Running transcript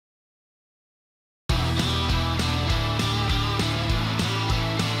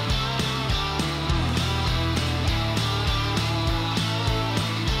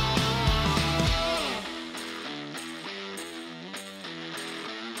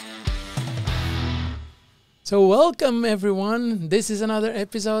So welcome everyone. This is another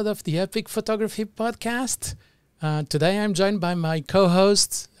episode of the Epic Photography Podcast. Today I'm joined by my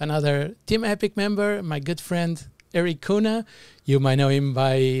co-host, another Team Epic member, my good friend Erik Kuna. You might know him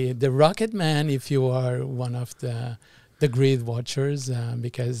by the Rocket Man if you are one of the grid watchers,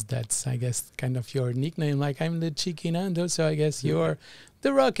 because that's, I guess, kind of your nickname. Like, I'm the Cheeky Nando, so I guess you're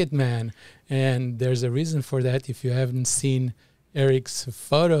the Rocket Man. And there's a reason for that. If you haven't seen Erik's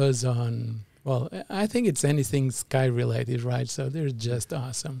photos on, well, I think it's anything sky related, right? So they're just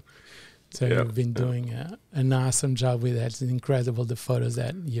awesome. So you've been doing an awesome job with that. It's incredible, the photos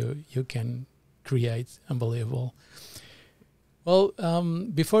that you can create. Unbelievable. Well,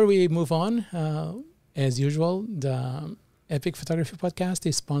 before we move on, as usual, the Epic Photography Podcast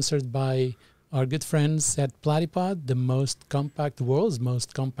is sponsored by our good friends at Platypod, the world's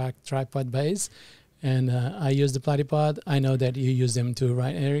most compact tripod base. And I use the Platypod. I know that you use them too,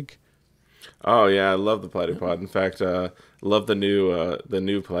 right, Erik? Oh yeah, I love the Platypod. In fact, love the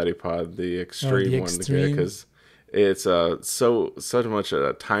new Platypod, the Extreme one, because it's so much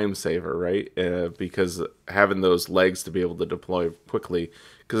a time saver, right? Because having those legs to be able to deploy quickly.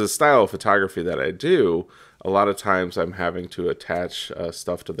 Because the style of photography that I do, a lot of times I'm having to attach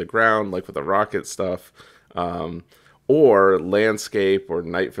stuff to the ground, like with the rocket stuff, or landscape or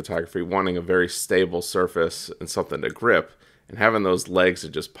night photography, wanting a very stable surface and something to grip. And having those legs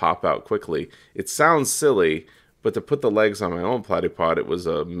that just pop out quickly. It sounds silly, but to put the legs on my own Platypod, it was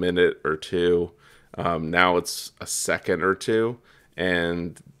a minute or two. Now it's a second or two.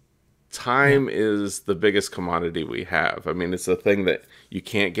 And time is the biggest commodity we have. I mean, it's a thing that you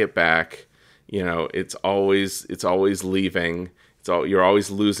can't get back. You know, it's always leaving. You're always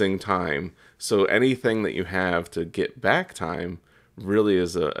losing time. So anything that you have to get back time really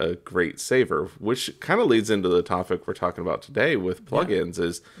is a great saver, which kind of leads into the topic we're talking about today with plugins.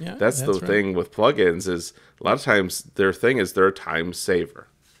 That's the thing with plugins is a lot of times their thing is they're a time saver.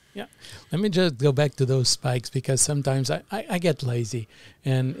 Yeah. Let me just go back to those spikes, because sometimes I get lazy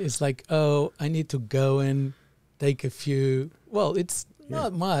and it's like, oh, I need to go and take a few. Well, it's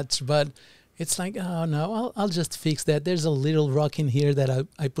not much, but it's like, oh no, I'll just fix that. There's a little rock in here that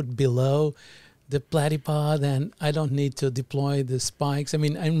I put below the Platypod, and I don't need to deploy the spikes. I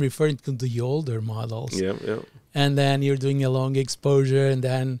mean, I'm referring to the older models. Yep. And then you're doing a long exposure, and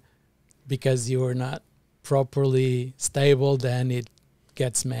then because you're not properly stable, then it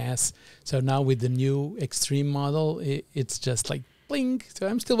gets mess. So now with the new Extreme model, it's just like blink. So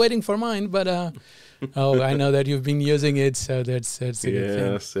I'm still waiting for mine, but I know that you've been using it, so that's a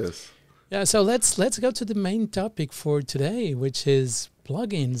good thing. Yes. Yeah, so let's go to the main topic for today, which is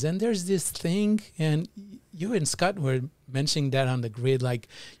plugins. And there's this thing, and you and Scott were mentioning that on the grid, like,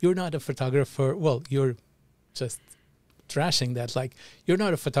 you're not a photographer. Well, you're just trashing that. Like, you're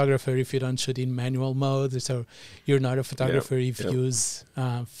not a photographer if you don't shoot in manual mode. So you're not a photographer if you use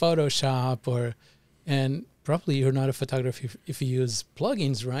Photoshop, and probably you're not a photographer if you use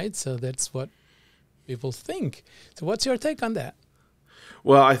plugins, right? So that's what people think. So what's your take on that?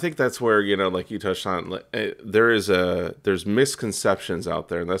 Well, I think that's where, like you touched on, there's misconceptions out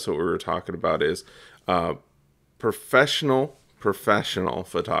there, and that's what we were talking about is professional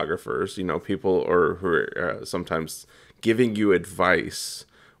photographers, people who are sometimes giving you advice,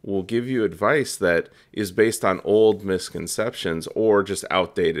 will give you advice that is based on old misconceptions or just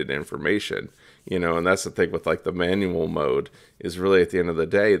outdated information, and that's the thing with like the manual mode is really at the end of the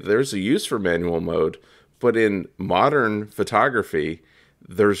day, there's a use for manual mode, but in modern photography,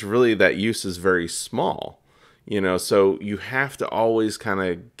 there's really that use is very small, so you have to always kind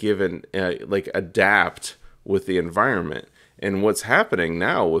of adapt with the environment. And what's happening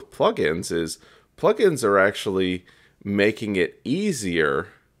now with plugins is plugins are actually making it easier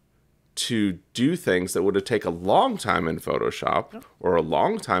to do things that would have taken a long time in Photoshop or a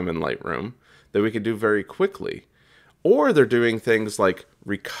long time in Lightroom that we could do very quickly. Or they're doing things like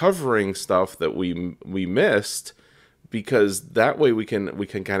recovering stuff that we missed, because that way we can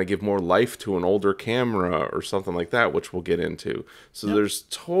kind of give more life to an older camera or something like that, which we'll get into. So there's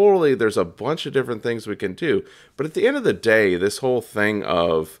a bunch of different things we can do. But at the end of the day, this whole thing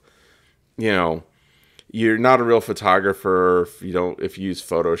of, you're not a real photographer if you use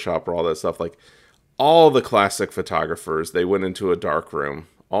Photoshop or all that stuff. Like all the classic photographers, they went into a dark room,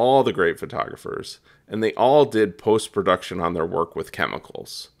 all the great photographers, and they all did post-production on their work with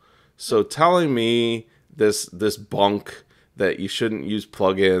chemicals. So telling me this bunk that you shouldn't use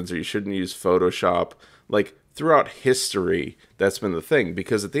plugins or you shouldn't use Photoshop, like throughout history, that's been the thing.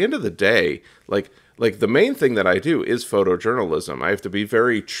 Because at the end of the day, like the main thing that I do is photojournalism. I have to be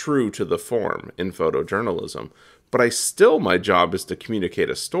very true to the form in photojournalism, but my job is to communicate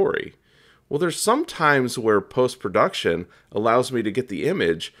a story. Well, there's some times where post-production allows me to get the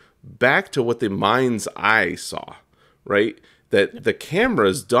image back to what the mind's eye saw, right? That the camera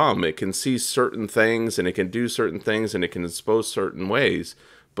is dumb. It can see certain things and it can do certain things and it can expose certain ways.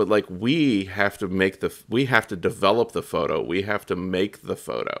 But like we have to develop the photo. We have to make the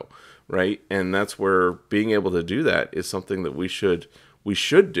photo, right? And that's where being able to do that is something that we should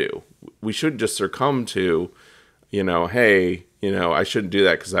do. We shouldn't just succumb to, hey, I shouldn't do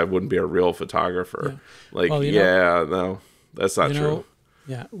that because I wouldn't be a real photographer. Yeah. Like, well, no, that's not true.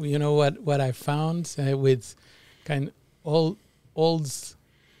 Yeah, you know what I found with kind of old,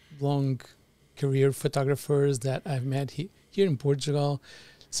 long career photographers that I've met here in Portugal.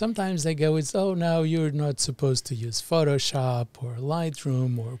 Sometimes they go, oh, no, you're not supposed to use Photoshop or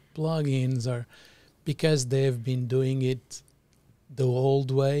Lightroom or plugins, or because they've been doing it the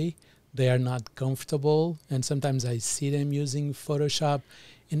old way. They are not comfortable. And sometimes I see them using Photoshop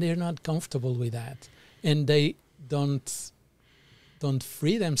and they're not comfortable with that. And they don't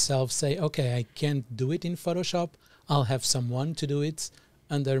free themselves, say, okay, I can't do it in Photoshop. I'll have someone to do it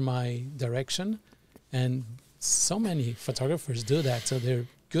under my direction. And so many photographers do that. So they're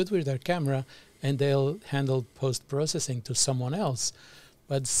good with their camera and they'll handle post-processing to someone else.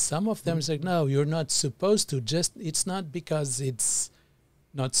 But some of them say, no, you're not supposed to. It's not because it's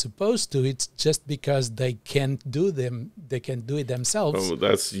not supposed to. It's just because they can't do it themselves. Oh,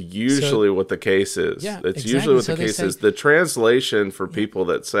 that's usually what the case is. Yeah, that's exactly. Usually what the case is. The translation for people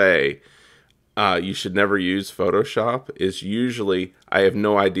that say you should never use Photoshop is usually, I have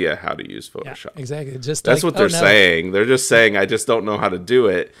no idea how to use Photoshop. Yeah, exactly. Just that's what they're saying. They're just saying, I just don't know how to do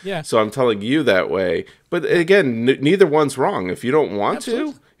it. Yeah. So I'm telling you that way. But again, neither one's wrong. If you don't want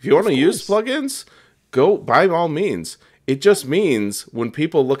to, if you want to use plugins, go by all means. It just means when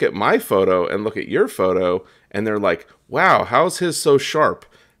people look at my photo and look at your photo and they're like, wow, how's his so sharp?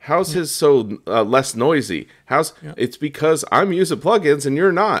 How's his so less noisy? It's because I'm using plugins and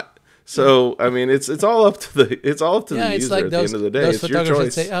you're not. So I mean, it's all up to the user like at the end of the day. Those it's your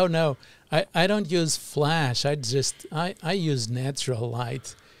choice. Say, oh no, I don't use flash. I use natural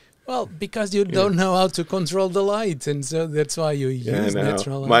light. Well, because you don't know how to control the light, and so that's why you use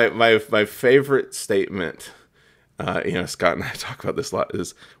natural light. My favorite statement, Scott and I talk about this a lot,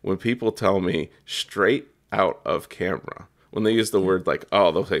 is when people tell me straight out of camera. When they use the word like,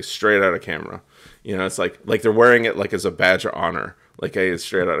 oh, they'll say straight out of camera. It's like they're wearing it like as a badge of honor. Like, hey, it's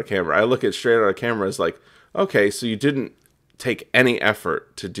straight out of camera. I look at straight out of camera as like, okay, so you didn't take any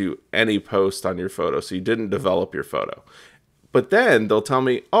effort to do any post on your photo. So you didn't develop your photo. But then they'll tell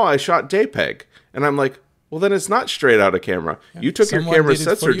me, oh, I shot JPEG. And I'm like, well, then it's not straight out of camera. Yeah, you took your camera's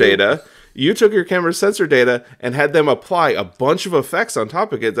sensor data. You took your camera's sensor data and had them apply a bunch of effects on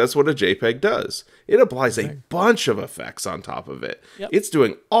top of it. That's what a JPEG does. It applies a bunch of effects on top of it. Yep. It's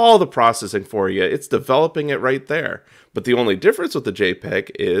doing all the processing for you. It's developing it right there. But the only difference with the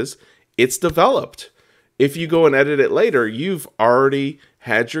JPEG is it's developed. If you go and edit it later, you've already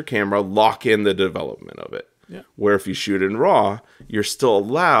had your camera lock in the development of it. Yeah. Where if you shoot in RAW, you're still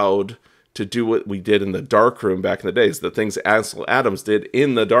allowed to do what we did in the darkroom back in the days. The things Ansel Adams did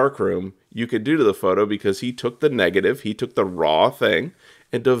in the darkroom, you could do to the photo because he took the negative, he took the raw thing,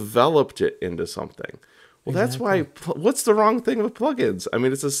 and developed it into something. Well, that's why, what's the wrong thing with plugins? I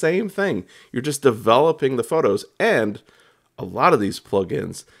mean, it's the same thing. You're just developing the photos, and a lot of these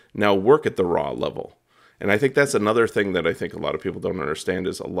plugins now work at the raw level. And I think that's another thing that I think a lot of people don't understand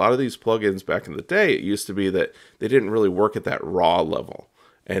is a lot of these plugins back in the day, it used to be that they didn't really work at that raw level.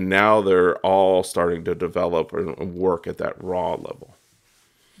 And now they're all starting to develop and work at that raw level.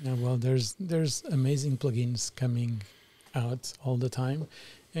 Yeah, well, there's amazing plugins coming out all the time.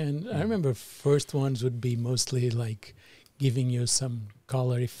 And I remember first ones would be mostly like giving you some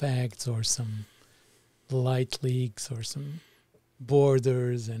color effects or some light leaks or some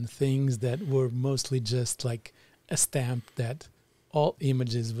borders and things that were mostly just like a stamp that all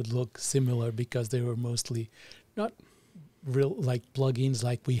images would look similar because they were mostly not real like plugins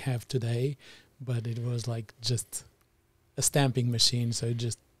like we have today, but it was like just a stamping machine. So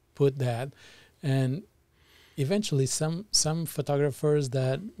just put that, and eventually some photographers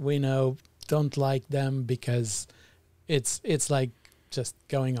that we know don't like them because it's like just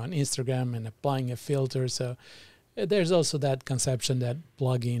going on Instagram and applying a filter. So there's also that conception that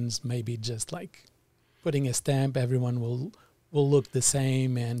plugins maybe just like putting a stamp, everyone will look the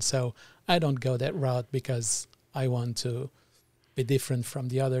same. And so I don't go that route because I want to be different from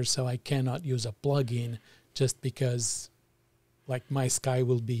the others. So I cannot use a plugin just because like my sky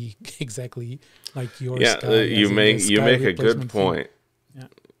will be exactly like your sky. Yeah, you make a good point.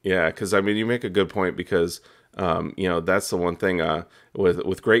 Yeah, because I mean, you make a good point because That's the one thing,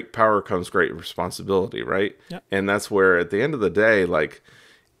 with great power comes great responsibility, right? Yeah. And that's where at the end of the day, like,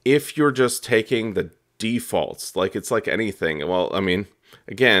 if you're just taking the defaults, like it's like anything. Well, I mean,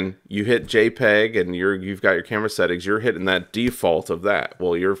 again, you hit JPEG and you've got your camera settings, you're hitting that default of that.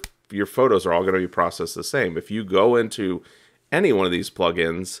 Well, your photos are all going to be processed the same. If you go into any one of these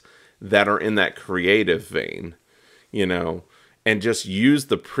plugins that are in that creative vein, and just use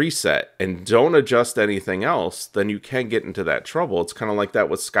the preset and don't adjust anything else, then you can get into that trouble. It's kind of like that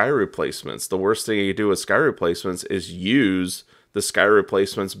with sky replacements. The worst thing you do with sky replacements is use the sky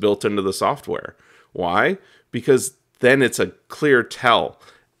replacements built into the software. Why? Because then it's a clear tell.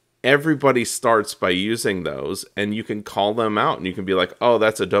 Everybody starts by using those, and you can call them out, and you can be like, oh,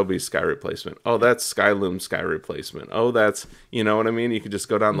 that's Adobe sky replacement. Oh, that's Skyloom sky replacement. Oh, that's, you know what I mean? You can just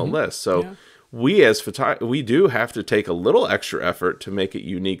go down the list. So we as we do have to take a little extra effort to make it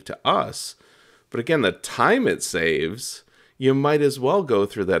unique to us. But again, the time it saves, you might as well go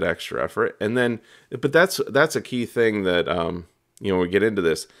through that extra effort. And then, but that's a key thing that, we get into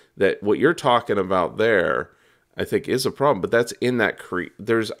this, that what you're talking about there, I think is a problem, but that's in that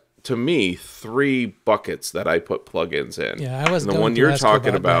there's, to me, 3 buckets that I put plugins in. Yeah, I was and the going one to you're ask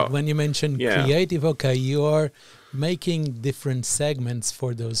talking about about. when you mentioned creative. Okay, you are making different segments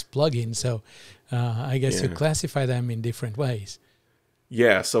for those plugins, so I guess you classify them in different ways.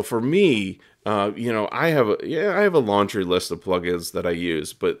 Yeah, so for me, I have a laundry list of plugins that I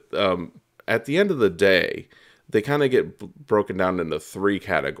use, but at the end of the day, they kind of get broken down into 3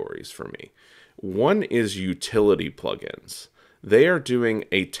 categories for me. One is utility plugins. They are doing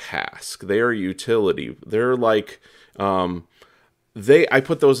a task. They are utility. They're like, I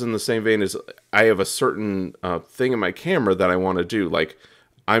put those in the same vein as I have a certain thing in my camera that I want to do. Like,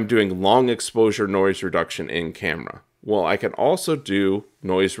 I'm doing long exposure noise reduction in camera. Well, I can also do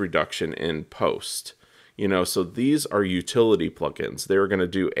noise reduction in post. So these are utility plugins. They're going to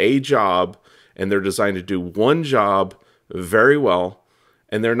do a job, and they're designed to do one job very well.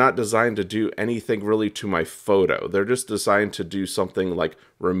 And they're not designed to do anything really to my photo. They're just designed to do something like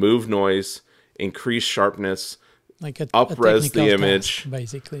remove noise, increase sharpness, like up-res the image. Task,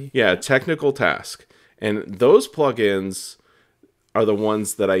 basically. Yeah, technical task. And those plugins are the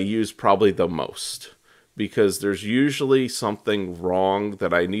ones that I use probably the most, because there's usually something wrong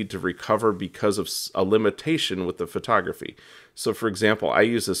that I need to recover because of a limitation with the photography. So, for example, I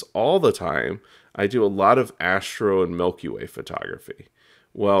use this all the time. I do a lot of astro and Milky Way photography.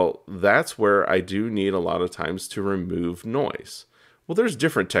 Well, that's where I do need a lot of times to remove noise. Well, there's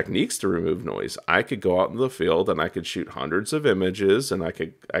different techniques to remove noise. I could go out in the field and I could shoot hundreds of images, and I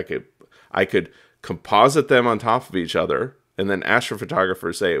could composite them on top of each other, and then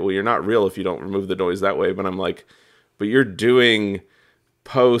astrophotographers say, well, you're not real if you don't remove the noise that way. But I'm like, but you're doing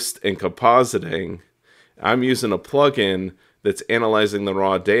post and compositing. I'm using a plugin that's analyzing the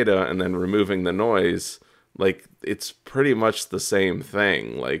raw data and then removing the noise. Like, it's pretty much the same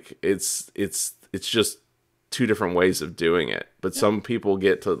thing. Like, it's just 2 different ways of doing it. But some people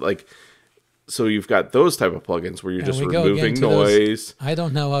get to, like, so you've got those type of plugins where you're just removing noise. I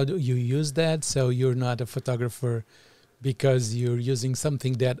don't know how you use that, so you're not a photographer because you're using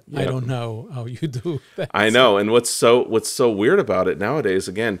something that I don't know how you do that. I know. And what's so weird about it nowadays,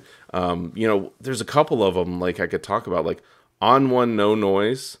 again, there's a couple of them, like, I could talk about, like On One No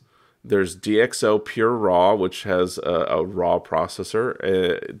Noise. There's DxO Pure Raw, which has a raw processor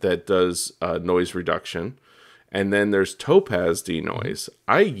that does noise reduction. And then there's Topaz Denoise.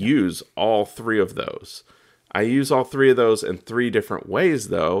 I use all 3 of those. I use all 3 of those in 3 different ways,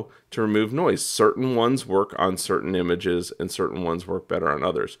 though, to remove noise. Certain ones work on certain images, and certain ones work better on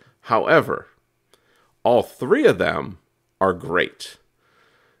others. However, all 3 of them are great.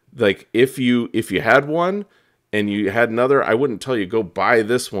 Like, if you had one and you had another, I wouldn't tell you go buy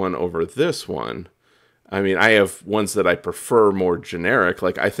this one over this one. I mean, I have ones that I prefer more generic.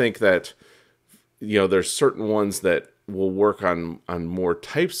 Like, I think that, there's certain ones that will work on more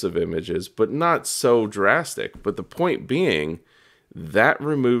types of images, but not so drastic. But the point being, that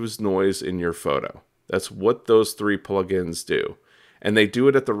removes noise in your photo. That's what those 3 plugins do. And they do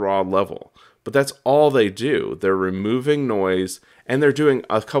it at the raw level. But that's all they do. They're removing noise, and they're doing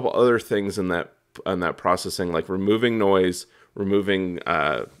a couple other things in that processing, like removing noise, removing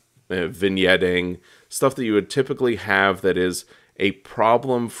vignetting, stuff that you would typically have that is a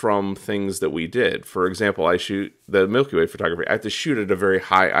problem from things that we did. For example, I shoot the Milky Way photography. I have to shoot at a very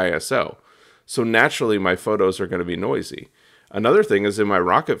high ISO. So naturally, my photos are going to be noisy. Another thing is in my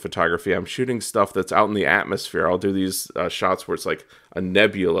rocket photography, I'm shooting stuff that's out in the atmosphere. I'll do these shots where it's like a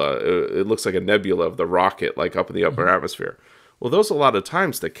nebula. It looks like a nebula of the rocket, like up in the upper atmosphere. Well, those a lot of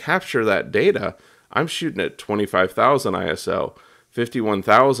times, to capture that data, I'm shooting at 25,000 ISO,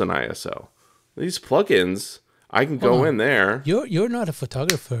 51,000 ISO. These plugins, I can go in there. You're not a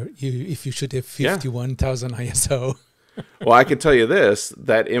photographer if you shoot at 51,000 ISO. Well, I can tell you this,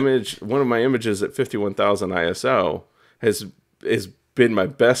 that image, one of my images at 51,000 ISO is my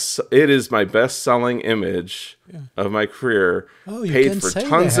best selling image of my career. Paid for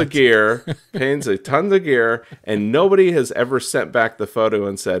tons of gear, paid a tons of gear, and nobody has ever sent back the photo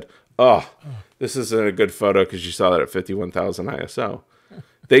and said, oh, this isn't a good photo because you saw that at 51,000 ISO.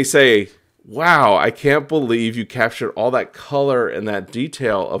 They say, wow, I can't believe you captured all that color and that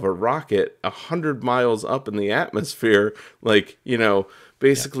detail of a rocket 100 miles up in the atmosphere, like,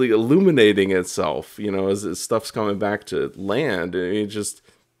 basically illuminating itself, as stuff's coming back to land.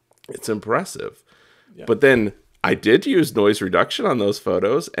 It's impressive. Yeah. But then I did use noise reduction on those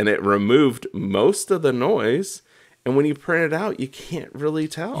photos, and it removed most of the noise. And when you print it out, you can't really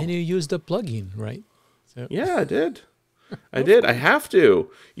tell. And you used a plugin, right? So. Yeah, I did. I did. I have to.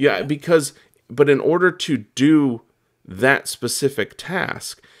 Yeah, but in order to do that specific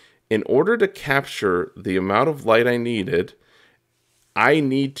task, in order to capture the amount of light I needed, I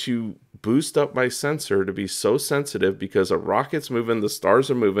need to boost up my sensor to be so sensitive because a rocket's moving, the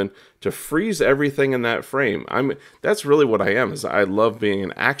stars are moving, to freeze everything in that frame. That's really what I am, is I love being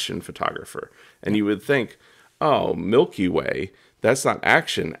an action photographer. And you would think, oh, Milky Way, that's not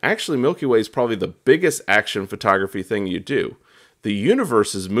action. Actually, Milky Way is probably the biggest action photography thing you do. The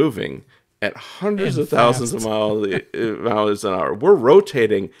universe is moving at hundreds of thousands of miles an hour. We're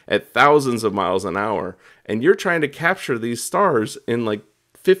rotating at thousands of miles an hour, and you're trying to capture these stars in like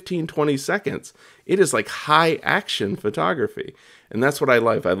 15, 20 seconds. It is like high action photography, and that's what I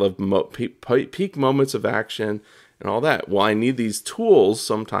love. I love peak moments of action and all that. Well, I need these tools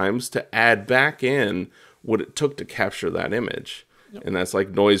sometimes to add back in what it took to capture that image. Yep. And that's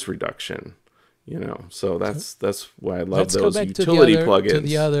like noise reduction, so that's why I love those utility plugins. To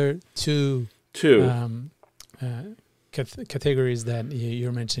the other two categories that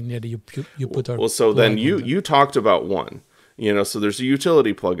you're mentioning that you put. Well, so then you talked about one, so there's the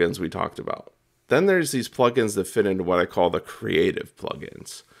utility plugins we talked about. Then there's these plugins that fit into what I call the creative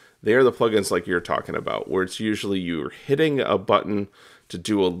plugins. They are the plugins like you're talking about, where it's usually you're hitting a button to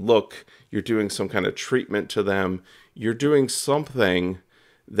do a look, you're doing some kind of treatment to them, you're doing something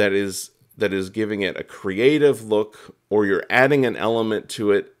that is giving it a creative look, or you're adding an element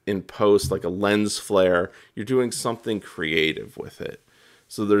to it in post, like a lens flare. You're doing something creative with it.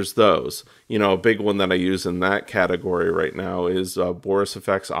 So there's those. A big one that I use in that category right now is Boris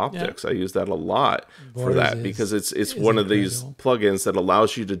Effects Optics. Yeah. I use that a lot for that because it's one of these plugins that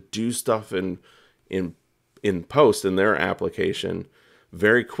allows you to do stuff in post in their application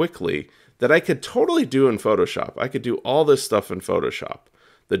very quickly that I could totally do in Photoshop. I could do all this stuff in Photoshop.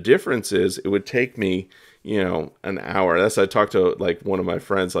 The difference is it would take me, an hour. That's I talked to like one of my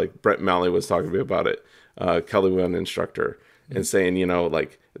friends, like Brett Malley was talking to me about it, Kelly One instructor, and saying,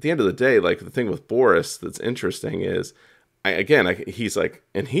 like at the end of the day, like the thing with Boris that's interesting is, he's like,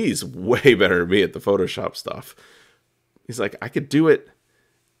 and he's way better than me at the Photoshop stuff. He's like, I could do it.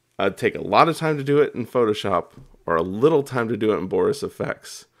 I'd take a lot of time to do it in Photoshop or a little time to do it in Boris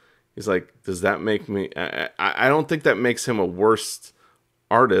Effects. He's like, does that make me, I don't think that makes him a worse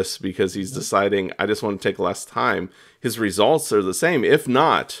artist because he's deciding I just want to take less time. His results are the same, if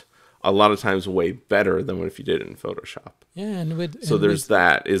not a lot of times way better than if you did it in Photoshop. Yeah, and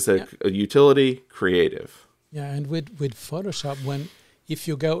is a utility creative. Yeah, and with Photoshop, if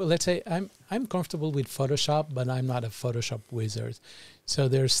you go, let's say I'm comfortable with Photoshop, but I'm not a Photoshop wizard. So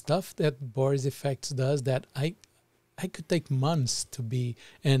there's stuff that Boris Effects does that I could take months to be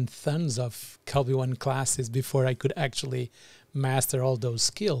in tons of Kelby One classes before I could actually master all those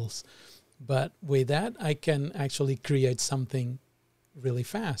skills. But with that, I can actually create something really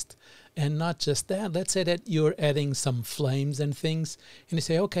fast. And not just that, let's say that you're adding some flames and things, and you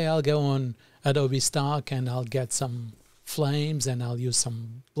say, okay, I'll go on Adobe Stock and I'll get some flames and I'll use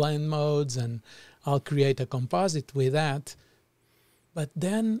some blend modes and I'll create a composite with that. But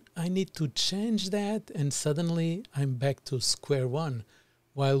then I need to change that, and suddenly I'm back to square one.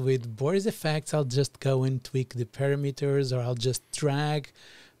 While with Boris Effects, I'll just go and tweak the parameters, or I'll just drag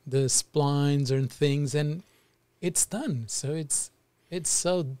the splines and things, and it's done. So it's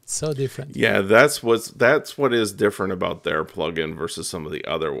so different. Yeah, that's what is different about their plugin versus some of the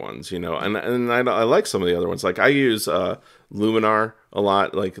other ones, And I like some of the other ones. Like I use Luminar a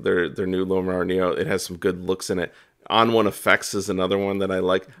lot, like their new Luminar Neo. It has some good looks in it. On-One Effects is another one that I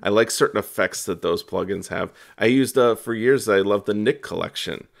like. I like certain effects that those plugins have. I used for years. I loved the Nick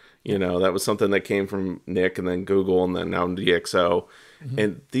collection. You know, that was something that came from Nick and then Google and then now DxO.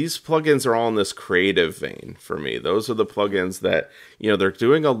 And these plugins are all in this creative vein for me. Those are the plugins that, you know, they're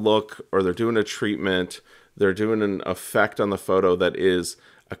doing a look or they're doing a treatment. They're doing an effect on the photo that is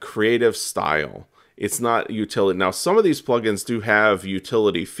a creative style. It's not utility. Now, some of these plugins do have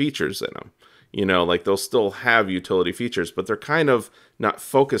utility features in them. You know, like they'll still have utility features, but they're kind of not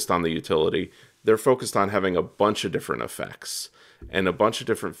focused on the utility. They're focused on having a bunch of different effects and a bunch of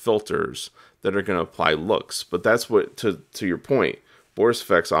different filters that are going to apply looks. But that's what, to your point, Boris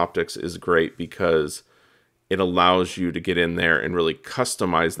FX Optics is great because it allows you to get in there and really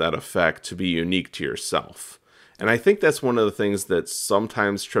customize that effect to be unique to yourself. And I think that's one of the things that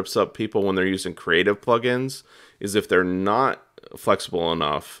sometimes trips up people when they're using creative plugins, is if they're not flexible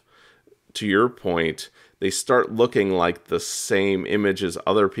enough, to your point, they start looking like the same image as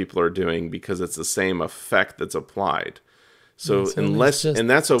other people are doing because it's the same effect that's applied. So unless, and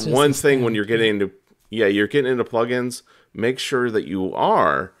that's a one thing when you're getting into, you're getting into plugins, make sure that you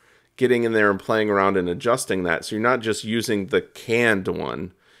are getting in there and playing around and adjusting that. So you're not just using the canned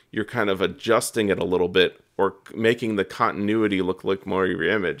one, you're kind of adjusting it a little bit or making the continuity look like more of your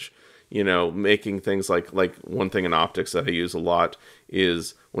image. You know, making things like one thing in optics that I use a lot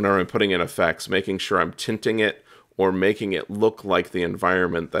is whenever I'm putting in effects, making sure I'm tinting it or making it look like the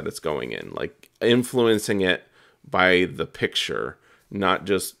environment that it's going in, like influencing it by the picture, not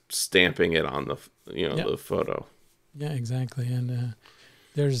just stamping it on the, you know, the photo. Yeah, exactly. And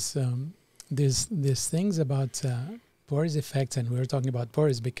there's these things about Boris effects, and we're talking about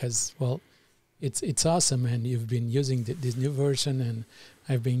Boris because, well, it's awesome, and you've been using this new version, and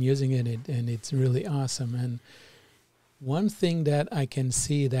I've been using it, and it's really awesome. And one thing that I can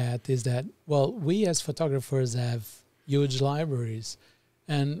see that is that, well, we as photographers have huge libraries,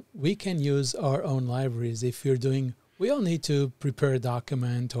 and we can use our own libraries. If you're doing, we all need to prepare a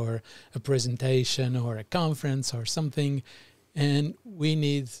document or a presentation or a conference or something, and we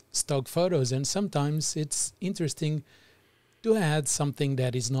need stock photos. And sometimes it's interesting to add something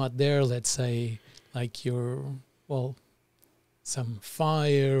that is not there, let's say like some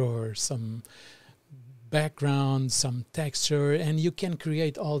fire or some background, some texture, and you can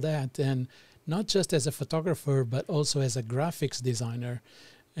create all that, and not just as a photographer but also as a graphics designer.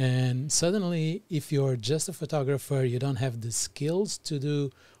 And suddenly, if you're just a photographer, you don't have the skills to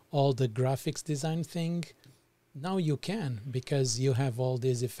do all the graphics design thing. Now you can, because you have all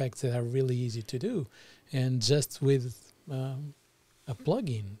these effects that are really easy to do, and just with a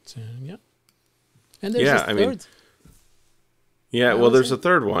plugin. So, and there's a third. Well, there's a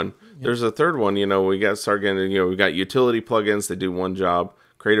third one. There's a third one. You know, we got we got utility plugins. They do one job.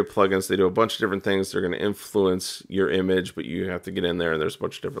 Creative plugins, they do a bunch of different things. They're going to influence your image, but you have to get in there, and there's a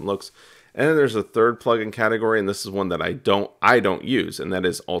bunch of different looks. And then there's a third plugin category, and this is one that I don't use, and that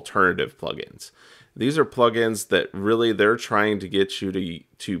is alternative plugins. These are plugins that really they're trying to get you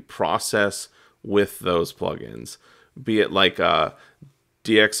to process with those plugins, be it like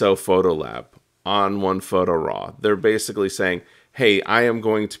DxO Photo Lab, On-One Photo Raw. They're basically saying, hey, I am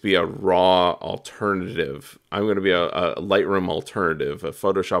going to be a raw alternative. I'm going to be a Lightroom alternative, a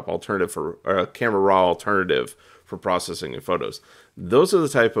Photoshop alternative, or a Camera Raw alternative for processing your photos. Those are the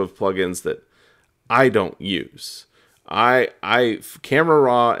type of plugins that I don't use. Camera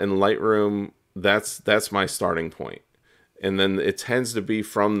Raw and Lightroom, that's my starting point. And then it tends to be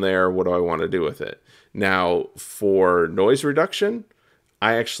from there, what do I want to do with it? Now, for noise reduction,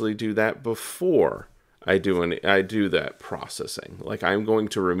 I actually do that before I do that processing. Like, I'm going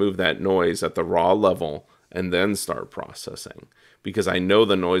to remove that noise at the raw level and then start processing, because I know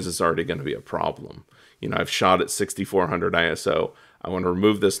the noise is already going to be a problem. You know, I've shot at 6400 ISO. I want to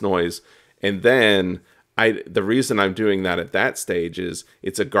remove this noise. And then the reason I'm doing that at that stage is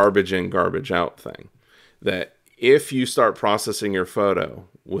it's a garbage in, garbage out thing. That if you start processing your photo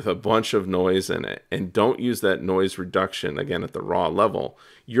with a bunch of noise in it and don't use that noise reduction again at the raw level,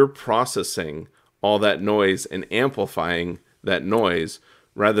 you're processing all that noise and amplifying that noise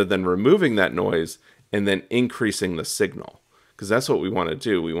rather than removing that noise and then increasing the signal. Because that's what we want to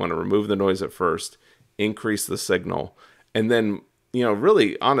do. We want to remove the noise at first, increase the signal, and then, you know,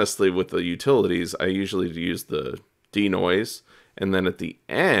 really honestly with the utilities, I usually use the denoise, and then at the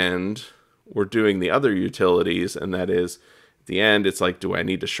end we're doing the other utilities, and that is at the end it's like, do I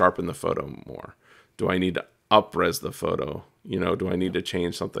need to sharpen the photo more? Do I need to up-res the photo? You know, do I need to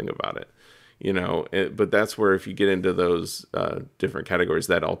change something about it? You know, but that's where if you get into those different categories,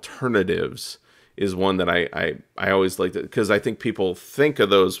 that alternatives is one that I always like to, because I think people think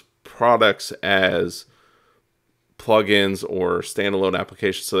of those products as plugins or standalone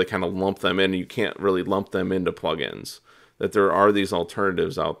applications, so they kind of lump them in. You can't really lump them into plugins. That there are these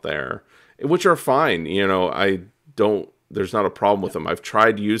alternatives out there, which are fine. There's not a problem with them. I've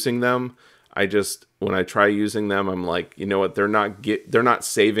tried using them. When I try using them, I'm like, you know what? They're not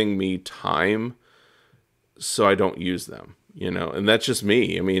saving me time, so I don't use them. And that's just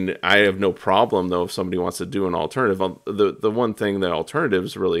me. I mean, I have no problem though if somebody wants to do an alternative. The one thing that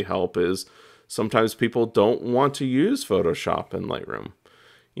alternatives really help is sometimes people don't want to use Photoshop and Lightroom.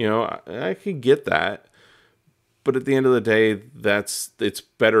 I can get that, but at the end of the day, it's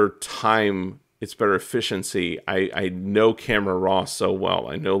better time. It's better efficiency. I know Camera Raw so well.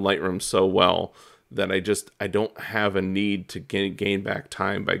 I know Lightroom so well that I don't have a need to gain back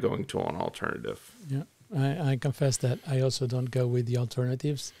time by going to an alternative. Yeah. I confess that I also don't go with the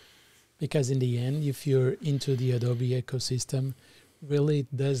alternatives, because in the end, if you're into the Adobe ecosystem, really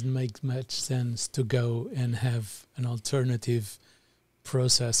it doesn't make much sense to go and have an alternative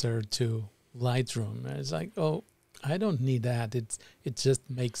processor to Lightroom. It's like, oh, I don't need that. It just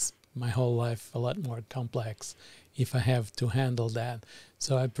makes my whole life a lot more complex if I have to handle that.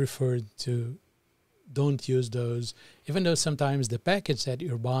 So I prefer to don't use those, even though sometimes the package that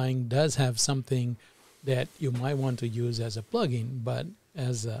you're buying does have something that you might want to use as a plugin, but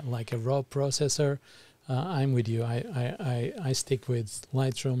as like a raw processor, I'm with you. I stick with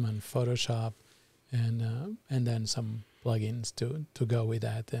Lightroom and Photoshop, and then some plugins to go with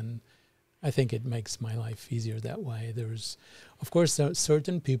that, and I think it makes my life easier that way. There's, of course,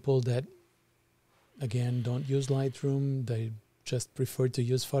 certain people that, again, don't use Lightroom. They just prefer to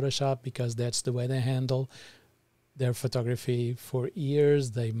use Photoshop because that's the way they handle their photography for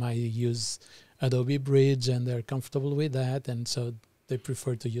years. They might use Adobe Bridge and they're comfortable with that, and so they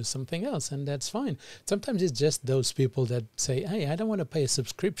prefer to use something else, and that's fine. Sometimes it's just those people that say, hey, I don't want to pay a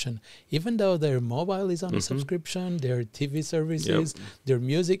subscription, even though their mobile is on a subscription, their TV services, their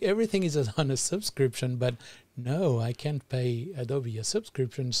music, everything is on a subscription, but no, I can't pay Adobe a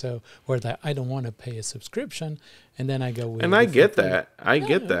subscription, or that I don't want to pay a subscription, and then I go with. And I get that. I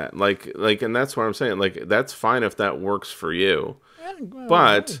get that. Like, and that's what I'm saying. Like, that's fine if that works for you,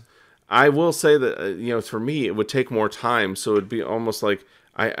 but I will say that, for me, it would take more time. So it'd be almost like,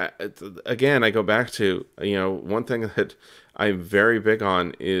 I go back to, one thing that I'm very big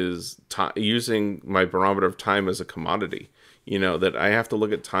on is using my barometer of time as a commodity. That I have to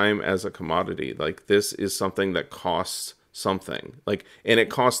look at time as a commodity. Like, this is something that costs something. Like, and it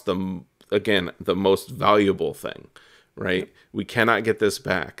costs the most valuable thing. Right? We cannot get this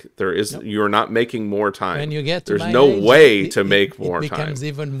back. You're not making more time. When you get to There's no age, way to make more time. It becomes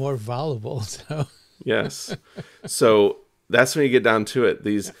even more valuable. So yes. So that's when you get down to it.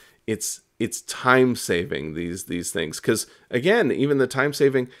 It's time saving, these things. Because again, even the time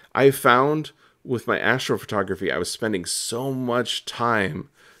saving, I found with my astrophotography, I was spending so much time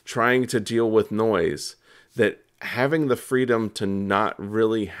trying to deal with noise that having the freedom to not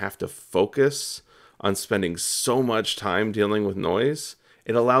really have to focus on spending so much time dealing with noise,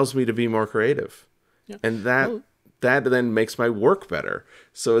 it allows me to be more creative. Yeah. And that then makes my work better.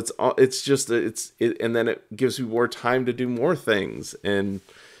 So and then it gives me more time to do more things. And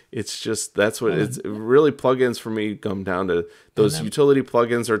that's what it's really. Plugins for me come down to those utility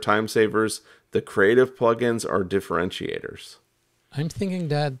plugins are time savers. The creative plugins are differentiators. I'm thinking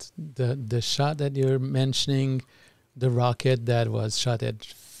that the shot that you're mentioning, the rocket that was shot at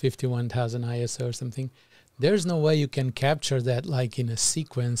 51,000 ISO or something, there's no way you can capture that like in a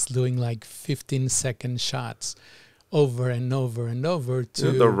sequence doing like 15-second shots over and over and over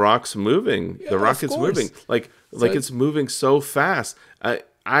to the rock's moving. The rocket's moving. Like it's moving so fast.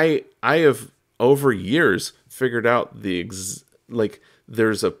 I have over years figured out there's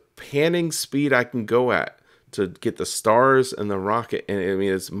a panning speed I can go at to get the stars and the rocket, and I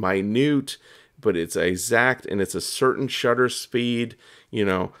mean it's minute, but it's exact, and it's a certain shutter speed.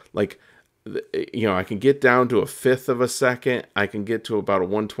 I can get down to a 1/5 of a second. I can get to about a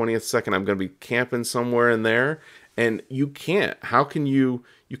 1/20th second. I'm going to be camping somewhere in there, and you can't. How can you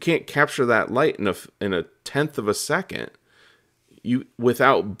can't capture that light in a 1/10 of a second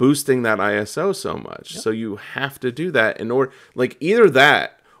without boosting that ISO so much. Yep. So you have to do that in order, either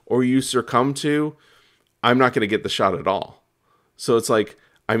that or you succumb to, I'm not going to get the shot at all. So it's like,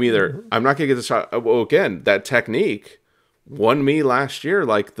 I'm not going to get the shot. Well, again, that technique won me last year.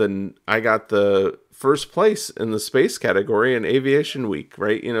 I got the first place in the space category in Aviation Week,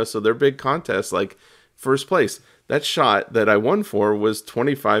 right? So their big contest, first place. That shot that I won for was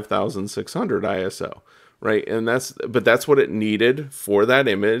 25,600 ISO, right? And that's what it needed for that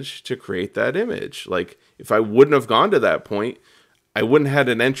image to create that image. If I wouldn't have gone to that point, I wouldn't have had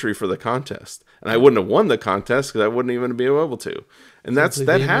an entry for the contest, and I wouldn't have won the contest because I wouldn't even be able to. And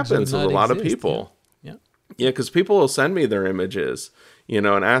that happens with a lot of people. Yeah, because people will send me their images, and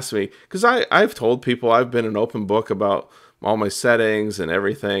ask me, because I've told people I've been an open book about all my settings and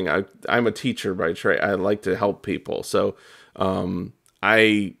everything. I'm a teacher by trade. I like to help people. So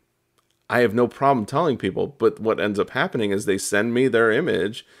I have no problem telling people, but what ends up happening is they send me their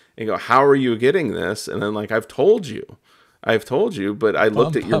image and go, how are you getting this? And then I've told you, but I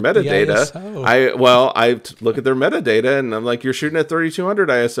looked at your metadata. I look at their metadata and I'm like, you're shooting at 3200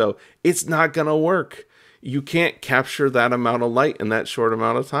 ISO. It's not going to work. You can't capture that amount of light in that short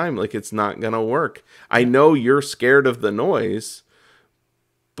amount of time. It's not going to work. I know you're scared of the noise,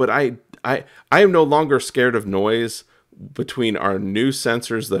 but I am no longer scared of noise between our new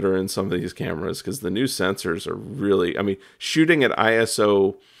sensors that are in some of these cameras, because the new sensors are really, shooting at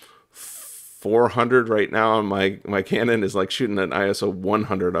ISO 400 right now on my Canon is like shooting at ISO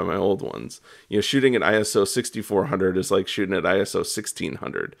 100 on my old ones. Shooting at ISO 6400 is like shooting at ISO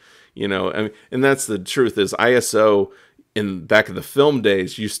 1600. And that's the truth, is ISO in back in the film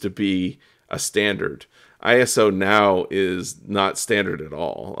days used to be a standard. ISO now is not standard at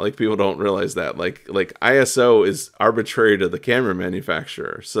all. People don't realize that. Like ISO is arbitrary to the camera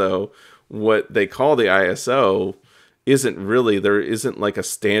manufacturer. So what they call the ISO isn't really, there isn't a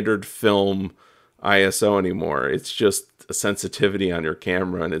standard film ISO anymore. It's just a sensitivity on your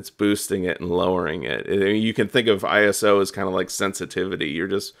camera, and it's boosting it and lowering it. You can think of ISO as kind of like sensitivity. You're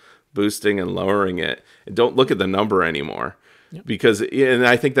just boosting and lowering it. And don't look at the number anymore. Yep. Because, and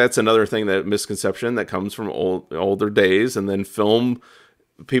I think that's another thing, that misconception that comes from older days, and then film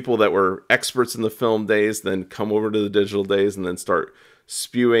people that were experts in the film days then come over to the digital days and then start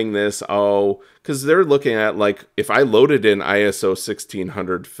spewing this, because they're looking at, if I loaded in ISO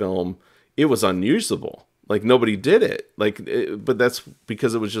 1600 film, it was unusable. Nobody did it. But that's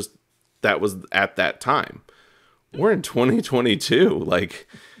because it was just, that was at that time. We're in 2022,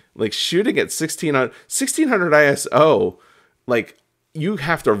 shooting at 1600 ISO, you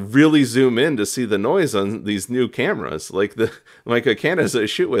have to really zoom in to see the noise on these new cameras. The cameras I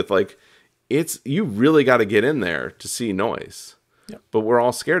shoot with, you really got to get in there to see noise. Yep. But we're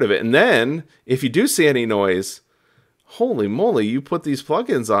all scared of it. And then if you do see any noise, holy moly, you put these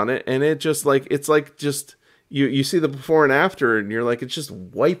plugins on it, and it just you see the before and after, and you're it's just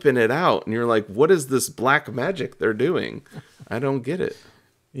wiping it out, and you're what is this black magic they're doing? I don't get it.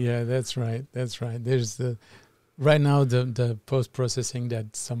 Yeah, that's right. There's right now the post-processing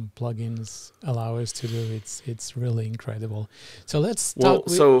that some plugins allow us to do, it's really incredible. So let's talk.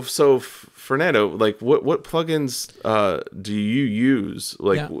 So Fernando, what plugins do you use?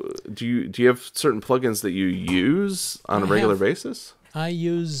 Do you have certain plugins that you use on a regular basis? I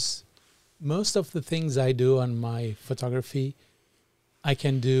use most of the things I do on my photography. I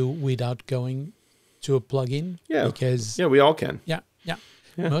can do without going to a plugin. Yeah, because we all can. Yeah.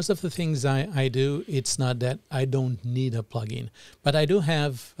 Most of the things I do, it's not that I don't need a plugin, but I do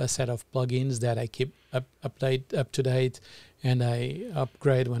have a set of plugins that I keep up to date, and I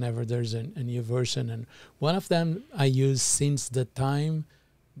upgrade whenever there's a new version. And one of them I use since the time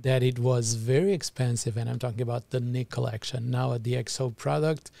that it was very expensive, and I'm talking about the Nick collection. Now at the XO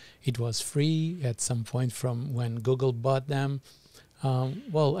product, it was free at some point from when Google bought them. I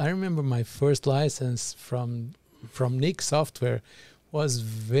remember my first license from Nick Software was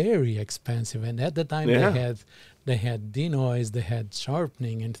very expensive, and at the time they had denoise, they had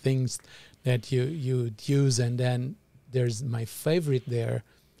sharpening and things that you'd use. And then there's my favorite there.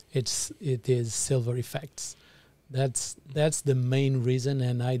 It is Silver Effects. That's the main reason,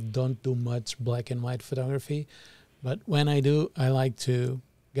 and I don't do much black and white photography, but when I do, I like to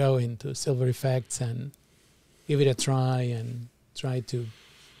go into Silver Effects and give it a try and try to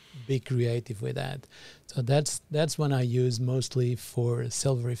be creative with that. So that's when I use mostly for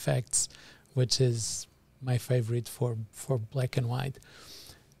Silver Effects, which is my favorite for black and white.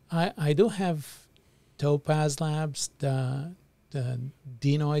 I do have Topaz Labs, the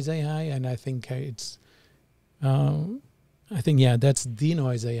denoise AI, and I think that's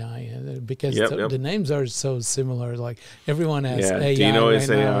denoise AI, because the names are so similar. Everyone has AI. Denoise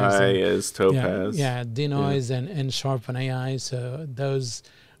right AI is Topaz. Yeah, denoise and sharpen AI. So those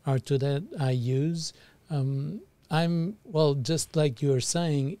are two that I use. Just like you were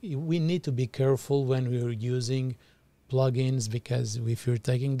saying, we need to be careful when we're using plugins, because if you're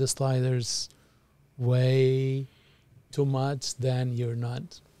taking the sliders way too much, then you're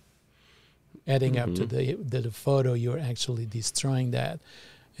not adding up to the photo. You're actually destroying that.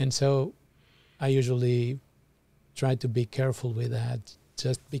 And so I usually try to be careful with that,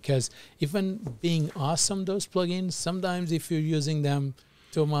 just because even being awesome, those plugins, sometimes if you're using them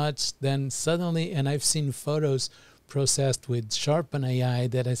too much, then suddenly, and I've seen photos processed with Sharpen AI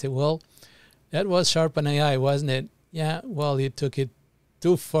that I say, well, that was Sharpen AI, wasn't it? Yeah, well, you took it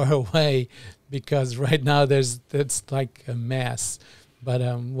too far away because right now that's like a mess. But,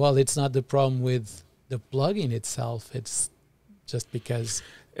 well, it's not the problem with the plugin itself. It's just because...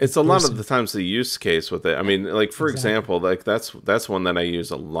 It's a lot of the times the use case with it. I mean, like for example, like that's one that I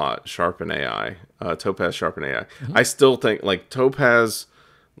use a lot. Sharpen AI, Topaz Sharpen AI. I still think like Topaz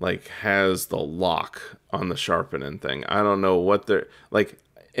like has the lock on the sharpening thing. I don't know what they're like.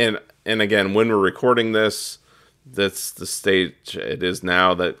 And again, when we're recording this, that's the stage it is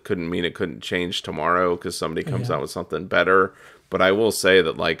now. That couldn't mean it couldn't change tomorrow because somebody comes out with something better. But I will say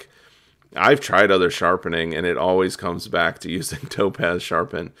that like, I've tried other sharpening, and it always comes back to using Topaz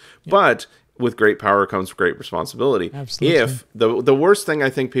Sharpen. Yep. But with great power comes great responsibility. Absolutely. If the worst thing I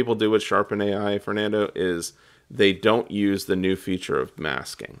think people do with Sharpen AI, Fernando, is they don't use the new feature of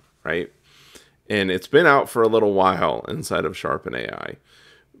masking, right? And it's been out for a little while inside of Sharpen AI.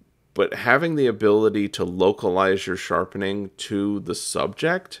 But having the ability to localize your sharpening to the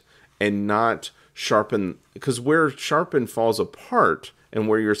subject and not sharpen, because where sharpen falls apart and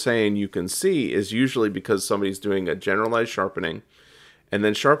where you're saying you can see is usually because somebody's doing a generalized sharpening, and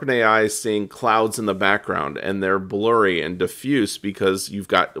then Sharpen AI is seeing clouds in the background and they're blurry and diffuse because you've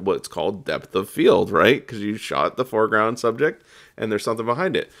got what's called depth of field, right? Because you shot the foreground subject and there's something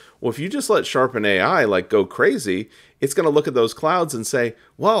behind it. Well, if you just let Sharpen AI like go crazy, it's going to look at those clouds and say,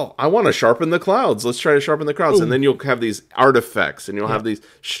 well, I want to sharpen the clouds. Let's try to sharpen the clouds. Ooh. And then you'll have these artifacts and you'll have these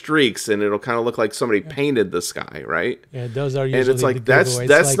streaks and it'll kind of look like somebody painted the sky, right? Yeah, those are usually and it's like, that's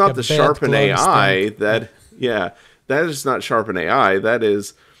like not the Sharpen AI that, that is not Sharpen AI. That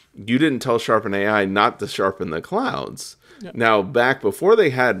is, you didn't tell Sharpen AI not to sharpen the clouds. Yep. Now, back before they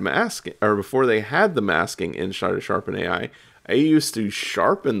had masking, or before they had the masking inside of Sharpen AI, I used to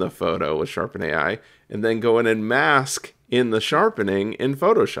sharpen the photo with Sharpen AI and then go in and mask in the sharpening in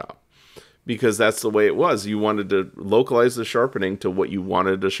Photoshop, because that's the way it was. You wanted to localize the sharpening to what you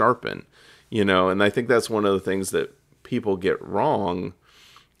wanted to sharpen, you know. And I think that's one of the things that people get wrong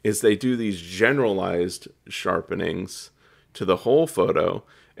is they do these generalized sharpenings to the whole photo,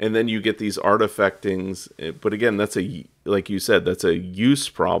 and then you get these artifactings. But again, that's like you said, that's a use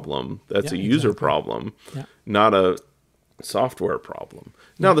problem. That's a user problem, not a software problem.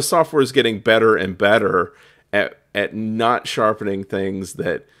 Now the software is getting better and better at not sharpening things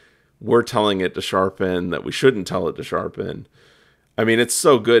that we're telling it to sharpen that we shouldn't tell it to sharpen. I mean, it's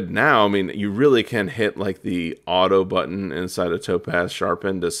so good now. I mean, you really can hit like the auto button inside of Topaz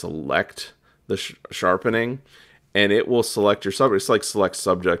Sharpen to select the sharpening, and it will select your subject. It's like select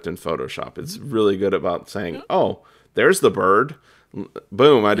subject in Photoshop. It's really good about saying, oh, there's the bird.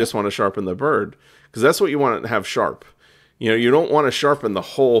 Boom, I just want to sharpen the bird, because that's what you want to have sharp. You know, you don't want to sharpen the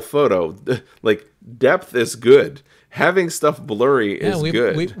whole photo. Like, depth is good. Having stuff blurry is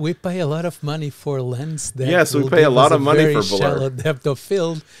good. We pay a lot of money for lens that yes, we pay a lot of money for blur. Shallow depth of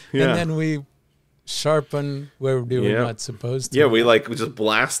field, and then we sharpen where we were not supposed to. Yeah, we like just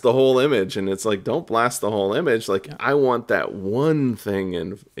blast the whole image, and it's like, don't blast the whole image. Like, I want that one thing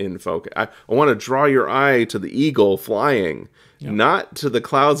in focus. I want to draw your eye to the eagle flying. Not to the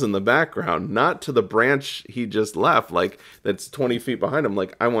clouds in the background, not to the branch he just left, like that's 20 feet behind him.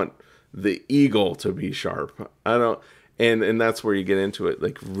 Like, I want the eagle to be sharp. I don't, and that's where you get into it,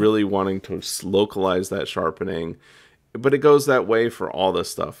 like really wanting to localize that sharpening. But it goes that way for all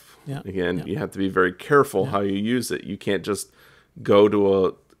this stuff. Again, you have to be very careful how you use it. You can't just go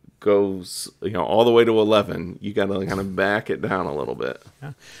all the way to 11. You got to kind of back it down a little bit.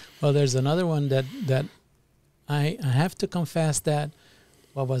 Well, there's another one that I have to confess that,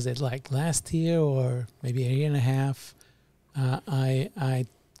 what was it, like last year or maybe a year and a half, I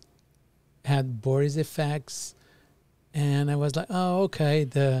had Boris effects, and I was like, oh, okay,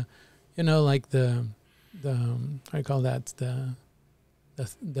 like the how do you call that, the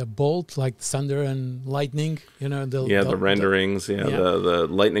bolt, like thunder and lightning, the renderings, the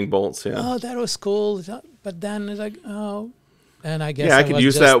lightning bolts, Oh, that was cool, but then it's like, oh. And I guess I could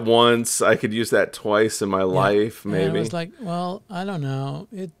use that once. I could use that twice in my life, maybe. And I was like, well, I don't know.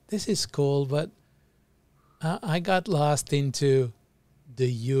 This is cool, but I got lost into the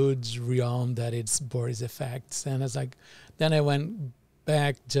huge realm that it's Boris effects. And it's like, then I went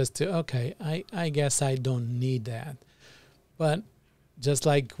back just to, okay, I guess I don't need that. But just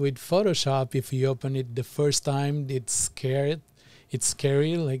like with Photoshop, if you open it the first time, it's scary. It's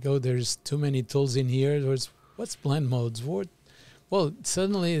scary. Like, oh, there's too many tools in here. What's blend modes? Well,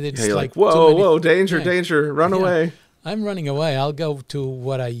 suddenly it's you're like, whoa, danger, run away. I'm running away. I'll go to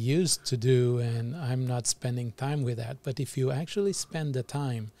what I used to do, and I'm not spending time with that. But if you actually spend the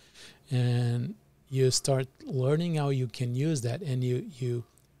time and you start learning how you can use that, and you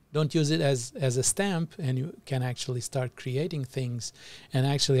don't use it as a stamp, and you can actually start creating things. And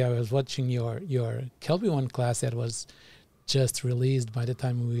actually, I was watching your Kelby One class that was just released by the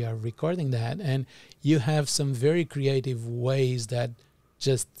time we are recording that, and you have some very creative ways that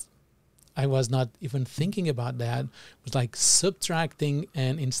just I was not even thinking about that. It was like subtracting,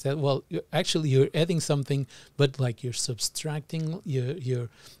 and instead, well, you're adding something, but like you're subtracting, you're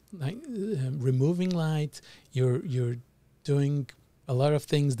like removing light, you're doing a lot of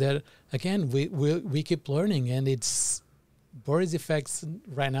things that, again, we keep learning, and it's Boris effects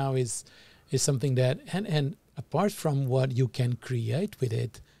right now is something that, and apart from what you can create with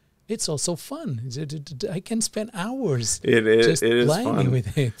it, it's also fun. I can spend hours just playing fun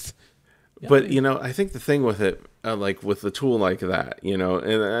with it. But, I think the thing with it, like with the tool like that,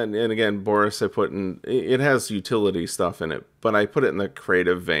 and again, Boris, I put in, it has utility stuff in it, but I put it in the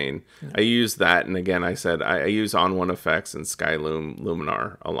creative vein. Yeah. I use that. And again, I said, I use On One Effects and Skyloom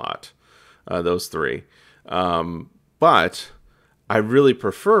Luminar a lot, those three. But I really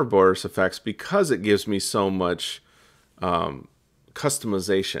prefer Boris Effects because it gives me so much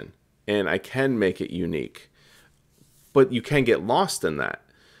customization, and I can make it unique. But you can get lost in that.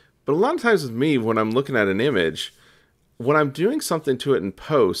 But a lot of times with me, when I'm looking at an image, when I'm doing something to it in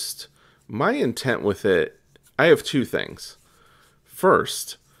post, my intent with it, I have two things.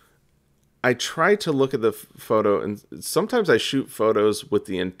 First, I try to look at the photo, and sometimes I shoot photos with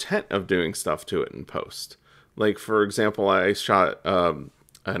the intent of doing stuff to it in post. Like, for example, I shot an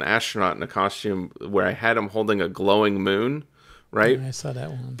astronaut in a costume where I had him holding a glowing moon, right? Yeah, I saw that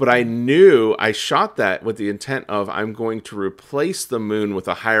one. But I knew I shot that with the intent of I'm going to replace the moon with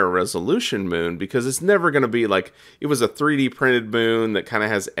a higher resolution moon, because it's never going to be like, it was a 3D printed moon that kind of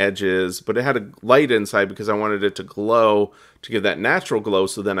has edges, but it had a light inside because I wanted it to glow, to give that natural glow,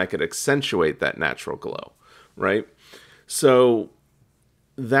 so then I could accentuate that natural glow, right? So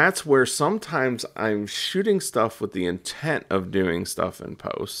that's where sometimes I'm shooting stuff with the intent of doing stuff in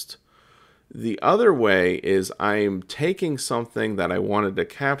post. The other way is I'm taking something that I wanted to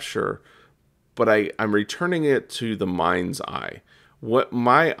capture, but I'm returning it to the mind's eye. What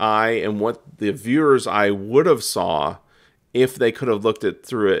my eye and what the viewer's eye would have saw if they could have looked at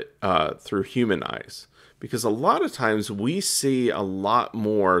through human eyes. Because a lot of times we see a lot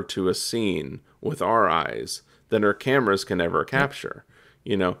more to a scene with our eyes than our cameras can ever capture,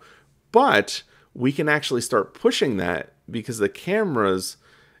 But we can actually start pushing that because the cameras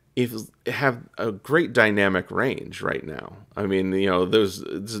have a great dynamic range right now. I mean, there's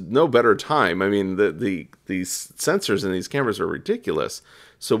no better time. I mean, these sensors in these cameras are ridiculous.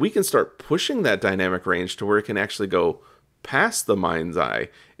 So we can start pushing that dynamic range to where it can actually go past the mind's eye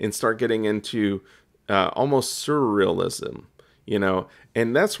and start getting into almost surrealism,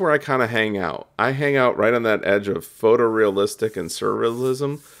 and that's where I kind of hang out. I hang out right on that edge of photorealistic and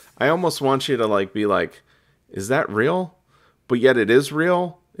surrealism. I almost want you to be like, is that real? But yet it is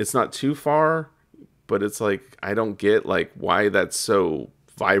real. It's not too far, but it's like, I don't get why that's so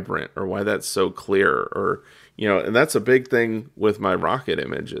vibrant or why that's so clear, or, and that's a big thing with my rocket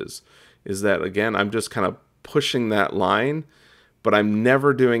images, is that, again, I'm just kind of pushing that line, but I'm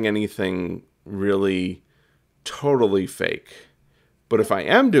never doing anything really totally fake. But if I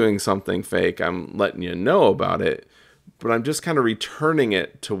am doing something fake, I'm letting you know about it, but I'm just kind of returning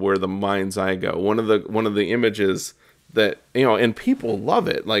it to where the mind's eye go. One of the images that, and people love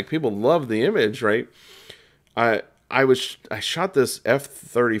it. People love the image, right? I shot this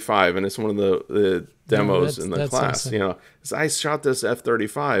F-35, and it's one of the demos in the class. Awesome. I shot this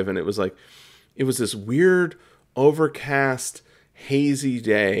F-35, and it was this weird, overcast, hazy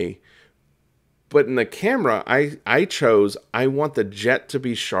day. But in the camera, I chose, I want the jet to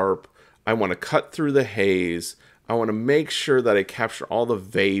be sharp. I want to cut through the haze. I want to make sure that I capture all the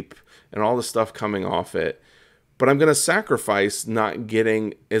vape and all the stuff coming off it. But I'm going to sacrifice not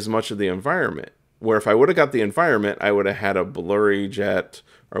getting as much of the environment. Where if I would have got the environment, I would have had a blurry jet,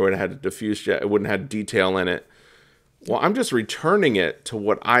 or I would have had a diffuse jet. It wouldn't have had detail in it. Well, I'm just returning it to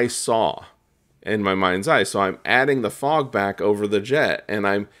what I saw in my mind's eye. So I'm adding the fog back over the jet, and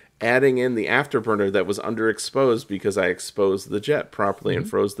I'm adding in the afterburner that was underexposed because I exposed the jet properly and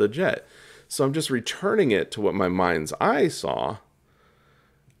froze the jet. So I'm just returning it to what my mind's eye saw.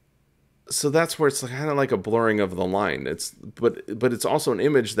 So that's where it's kind of like a blurring of the line. But it's also an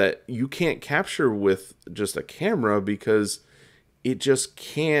image that you can't capture with just a camera because it just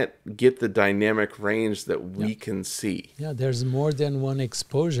can't get the dynamic range that we can see. Yeah, there's more than one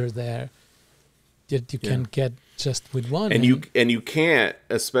exposure there that you can get just with one. And you can't,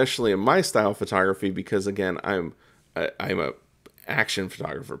 especially in my style of photography, because again, I'm a action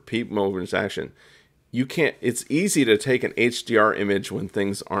photographer, peep moments action. You can't. It's easy to take an HDR image when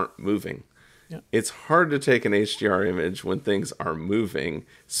things aren't moving. Yeah. It's hard to take an HDR image when things are moving,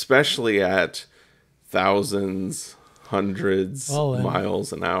 especially at thousands, hundreds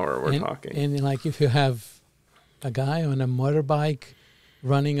miles an hour. We're talking. And like if you have a guy on a motorbike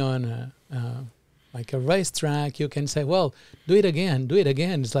running on a like a racetrack, you can say, "Well, do it again, do it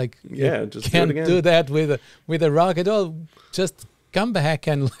again." It's like just can't do it again. Do that with a rocket. Oh, just come back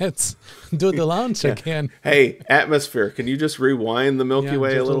and let's do the launch again. Hey, atmosphere, can you just rewind the Milky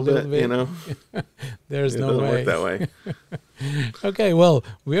Way a little bit? You know, there's no doesn't way. work that way. Okay, well,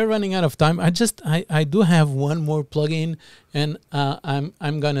 we're running out of time. I do have one more plugin, and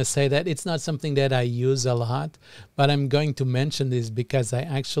I'm gonna say that it's not something that I use a lot, but I'm going to mention this because I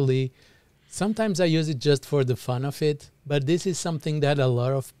actually sometimes I use it just for the fun of it. But this is something that a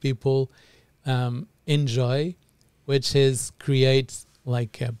lot of people enjoy, which is create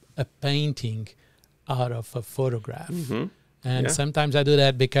like a painting out of a photograph. Mm-hmm. And sometimes I do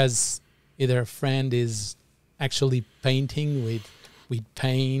that because either a friend is actually painting with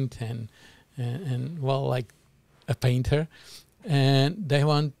paint and well, like a painter, and they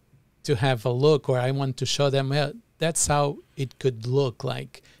want to have a look, or I want to show them, well, that's how it could look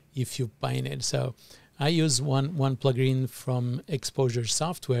like if you paint it. So I use one plugin from Exposure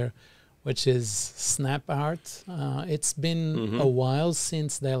Software, which is Snap Art. It's been a while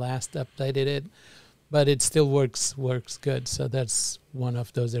since they last updated it, but it still works good. So that's one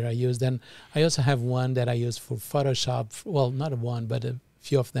of those that I use. Then I also have one that I use for Photoshop. Well, not one, but a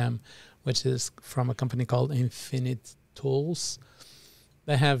few of them, which is from a company called Infinite Tools.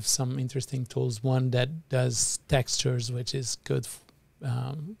 They have some interesting tools. One that does textures, which is good.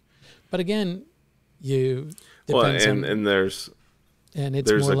 But again, you depends on, and there's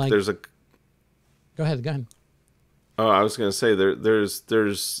more like. Go ahead. Oh, I was gonna say there's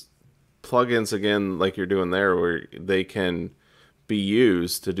plugins again, like you're doing there, where they can be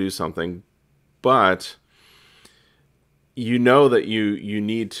used to do something, but you know that you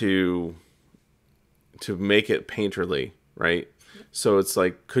need to make it painterly, right? So it's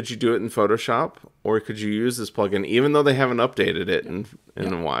like, could you do it in Photoshop, or could you use this plugin, even though they haven't updated it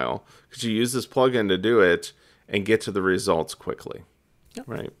in a while? Could you use this plugin to do it and get to the results quickly? Yep.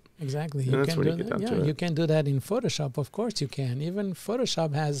 Right. Exactly. And that's when you get down to it. You can do that in Photoshop. Of course you can. Even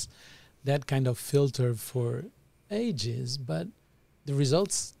Photoshop has that kind of filter for ages, but the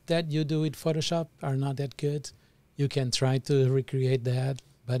results that you do with Photoshop are not that good. You can try to recreate that,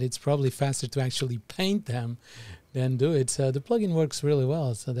 but it's probably faster to actually paint them than do it. So the plugin works really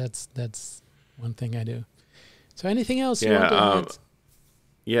well. So that's one thing I do. So anything else you want to add?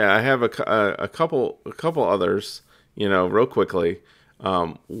 Yeah, I have a couple others, real quickly.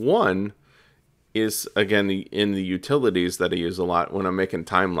 One is, again, in the utilities that I use a lot when I'm making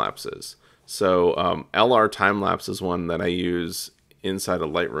time lapses. So LR time lapse is one that I use inside of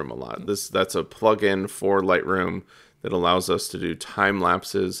Lightroom a lot. That's a plugin for Lightroom that allows us to do time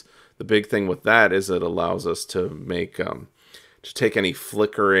lapses. The big thing with that is it allows us to make to take any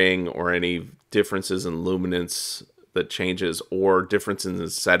flickering or any differences in luminance that changes, or differences in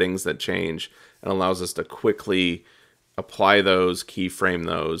settings that change, and allows us to quickly apply those, keyframe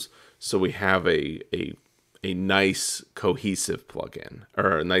those, so we have a nice cohesive plugin,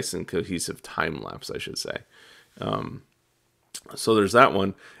 or a nice and cohesive time lapse, I should say. So there's that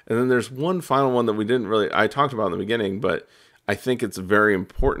one, and then there's one final one that I talked about in the beginning, but I think it's very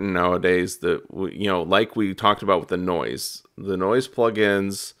important nowadays that like we talked about with the noise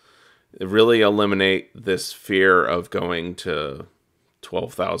plugins really eliminate this fear of going to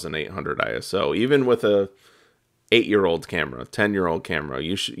 12,800 ISO, even with a 8-year-old camera, 10-year-old camera.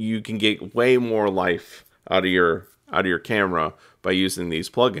 You can get way more life out of your camera by using these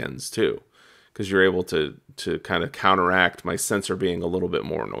plugins too, because you're able to kind of counteract my sensor being a little bit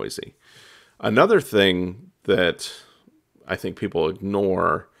more noisy. Another thing that I think people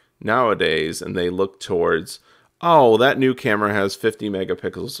ignore nowadays, and they look towards, oh, that new camera has 50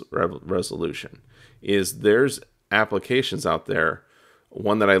 megapixels resolution, is there's applications out there.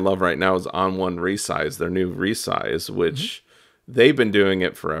 One that I love right now is On1 Resize, their new Resize, which they've been doing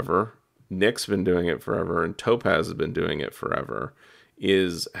it forever. Nick's been doing it forever, and Topaz has been doing it forever,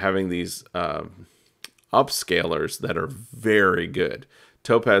 is having these upscalers that are very good.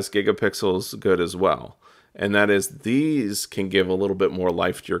 Topaz Gigapixel's good as well. And that is, these can give a little bit more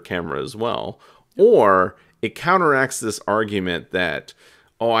life to your camera as well. Or it counteracts this argument that,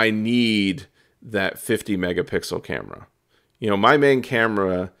 oh, I need that 50 megapixel camera. My main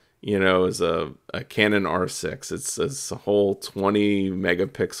camera is a Canon R6. It's a whole 20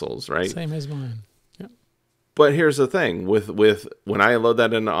 megapixels, right? Same as mine. Yeah. But here's the thing with when I load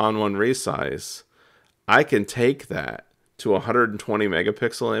that into on-one resize, I can take that to a 120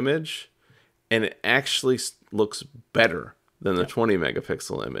 megapixel image, and it actually looks better than the 20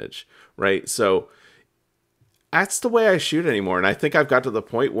 megapixel image, right? So that's the way I shoot anymore. And I think I've got to the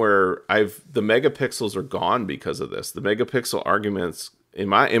point where the megapixels are gone because of this. The megapixel arguments in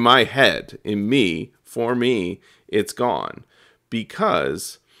my head, for me, it's gone.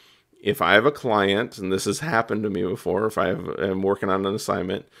 Because if I have a client, and this has happened to me before, if I'm working on an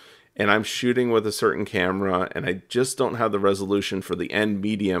assignment and I'm shooting with a certain camera and I just don't have the resolution for the end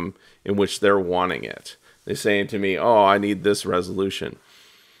medium in which they're wanting it. They're saying to me, oh, I need this resolution.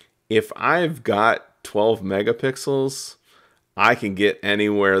 If I've got 12 megapixels, I can get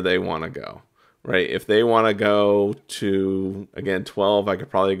anywhere they want to go, right? If they want to go to, again, 12, I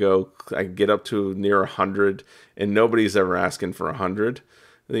could get up to near 100, and nobody's ever asking for 100.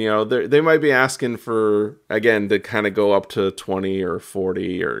 They might be asking for, again, to kind of go up to 20 or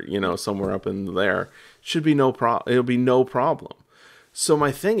 40 or, somewhere up in there. It'll be no problem. So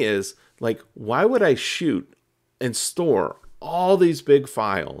my thing is, like, why would I shoot and store all these big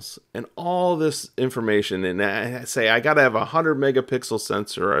files and all this information and I say I got to have a 100 megapixel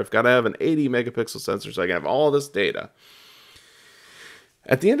sensor, or I've got to have an 80 megapixel sensor so I can have all this data?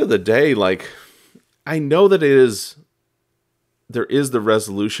 At the end of the day, like, I know that there is the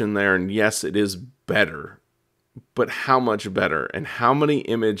resolution there, and yes, it is better, but how much better? And how many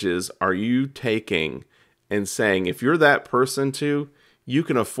images are you taking and saying, if you're that person too, you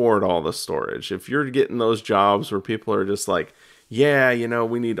can afford all the storage? If you're getting those jobs where people are just like, yeah,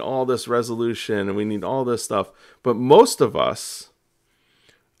 we need all this resolution and we need all this stuff. But most of us,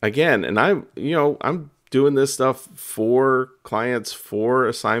 again, and I'm doing this stuff for clients, for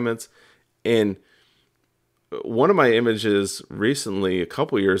assignments, and one of my images recently, a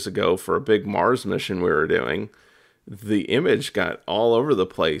couple years ago, for a big Mars mission we were doing, the image got all over the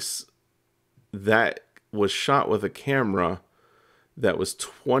place. That was shot with a camera that was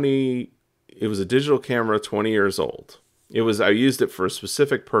it was a digital camera 20 years old. I used it for a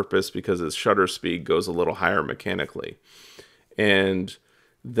specific purpose because its shutter speed goes a little higher mechanically. And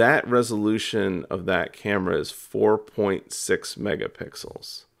that resolution of that camera is 4.6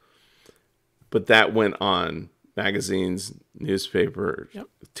 megapixels. But that went on magazines, newspaper,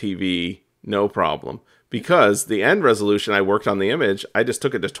 TV, no problem. Because the end resolution, I worked on the image, I just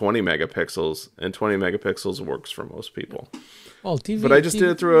took it to 20 megapixels, and 20 megapixels works for most people. Well, TV, but I just did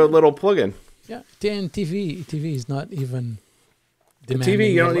it through a little plugin. Yeah, TV is not even demanding.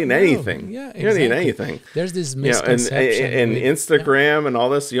 TV, you don't need anything. Yeah, exactly. You don't need anything. There's this misconception. And Instagram and all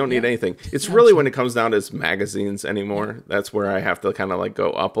this, you don't need anything. It's really when it comes down to it's magazines anymore. That's where I have to kind of like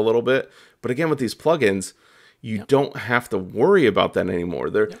go up a little bit. But again, with these plugins, you don't have to worry about that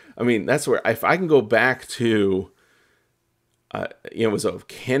anymore. I mean, that's where, if I can go back to, it was a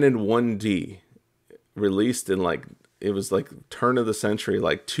Canon 1D released in it was like turn of the century,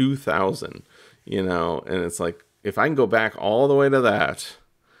 like 2000, and it's like, if I can go back all the way to that,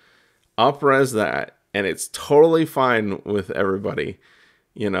 up-res that, and it's totally fine with everybody,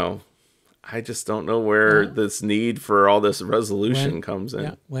 I just don't know where this need for all this resolution comes in.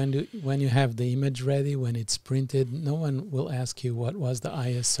 Yeah. When you have the image ready, when it's printed, no one will ask you what was the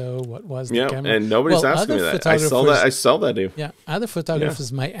ISO, what was the camera. And nobody's asking me that. I sell that to you. Yeah, other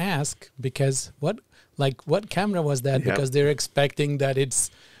photographers might ask because what camera was that? Because they're expecting that it's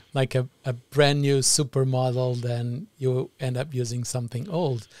like a brand new supermodel, then you end up using something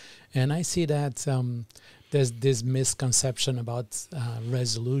old. And I see that there's this misconception about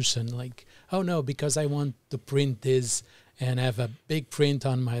resolution, like, oh no, because I want to print this and have a big print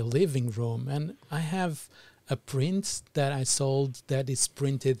on my living room. And I have a print that I sold that is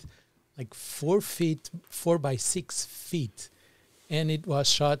printed like 4 by 6 feet. And it was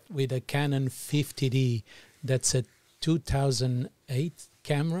shot with a Canon 50D. That's a 2008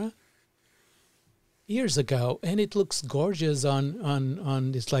 camera years ago. And it looks gorgeous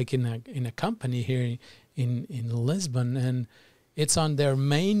on it's like in a company here in Lisbon, and it's on their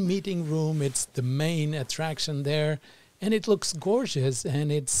main meeting room. It's the main attraction there, and it looks gorgeous, and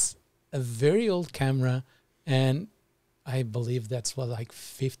it's a very old camera, and I believe that's like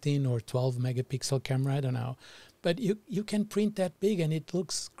 15 or 12 megapixel camera, I don't know, but you can print that big and it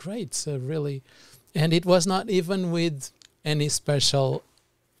looks great. So really, and it was not even with any special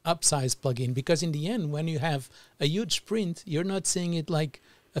upsize plugin, because in the end, when you have a huge print, you're not seeing it like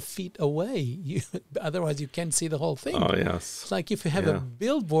a feet away. Otherwise you can't see the whole thing. Oh yes. It's like if you have a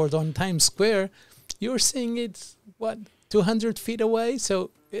billboard on Times Square, you're seeing it 200 feet away. So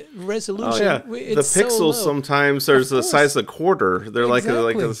resolution. Oh yeah, the pixels sometimes there's the size of a quarter. They're like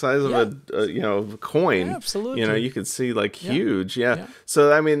the size of a coin. Yeah, absolutely. You can see like huge. Yeah.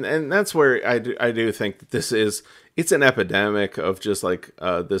 So I mean, and that's where I do think that it's an epidemic of just like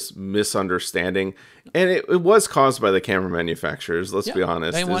this misunderstanding, and it was caused by the camera manufacturers. Let's be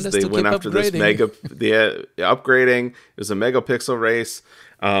honest. They went after this upgrading. It was a megapixel race.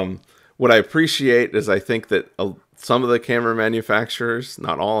 What I appreciate is I think that some of the camera manufacturers,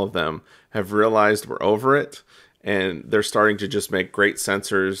 not all of them, have realized we're over it, and they're starting to just make great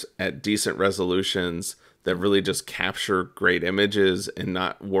sensors at decent resolutions that really just capture great images and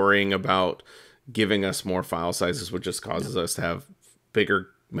not worrying about giving us more file sizes, which just causes us to have bigger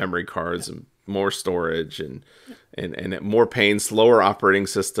memory cards and more storage and more pain, slower operating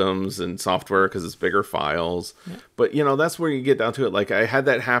systems and software because it's bigger files. But that's where you get down to it. Like I had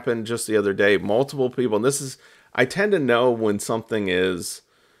that happen just the other day. Multiple people, and I tend to know when something is,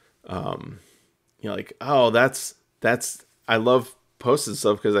 like, oh, that's. I love posting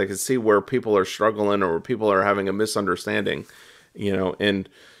stuff because I can see where people are struggling or where people are having a misunderstanding, and.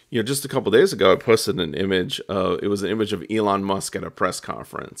 Just a couple of days ago, I posted an image. It was an image of Elon Musk at a press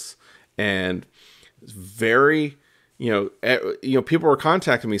conference, and very, people were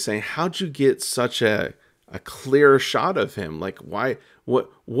contacting me saying, "How'd you get such a clear shot of him? Like, why? What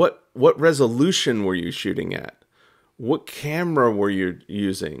resolution were you shooting at? What camera were you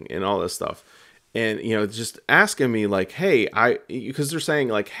using? And all this stuff." And just asking me like, "Hey, because they're saying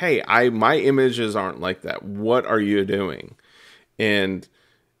like, hey, my images aren't like that. What are you doing?" And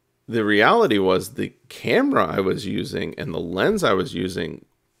the reality was the camera I was using and the lens I was using,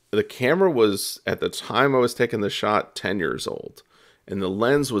 the camera was, at the time I was taking the shot, 10 years old. And the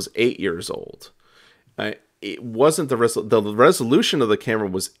lens was 8 years old. It wasn't the resolution of the camera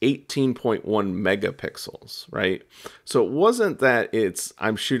was 18.1 megapixels, right? So it wasn't that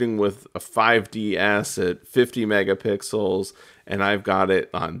I'm shooting with a 5DS at 50 megapixels and I've got it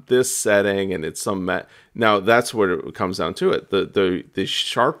on this setting and it's now that's where it comes down to it. The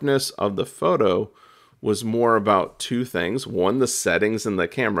sharpness of the photo was more about two things. One, the settings in the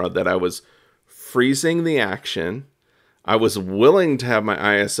camera, that I was freezing the action. I was willing to have my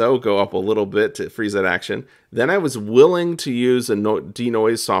ISO go up a little bit to freeze that action. Then I was willing to use a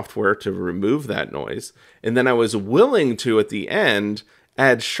denoise software to remove that noise. And then I was willing to, at the end,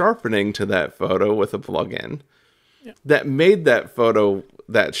 add sharpening to that photo with a plugin that made that photo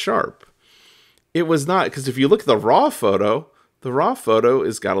that sharp. It was not, because if you look at the raw photo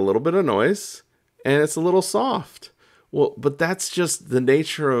has got a little bit of noise and it's a little soft. Well, but that's just the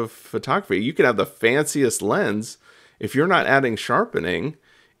nature of photography. You can have the fanciest lens. If you're not adding sharpening,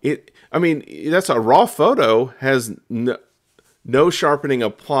 that's a raw photo has no sharpening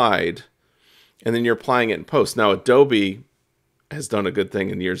applied, and then you're applying it in post. Now, Adobe has done a good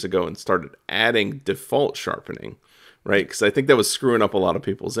thing years ago and started adding default sharpening, right? Because I think that was screwing up a lot of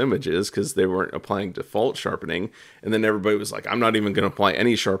people's images because they weren't applying default sharpening, and then everybody was like, "I'm not even going to apply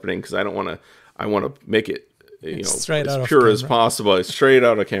any sharpening because I want to make it as pure as possible. It's straight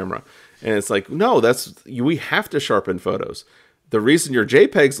out of camera." And it's like, no, we have to sharpen photos. The reason your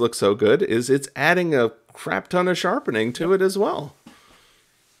JPEGs look so good is it's adding a crap ton of sharpening to it as well.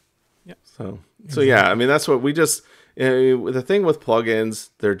 Yeah. So yeah, that's what we just, the thing with plugins,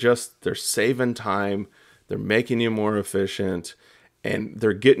 they're saving time, they're making you more efficient, and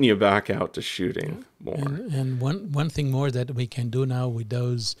they're getting you back out to shooting more. And one thing more that we can do now with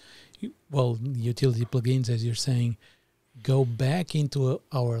those, utility plugins, as you're saying, go back into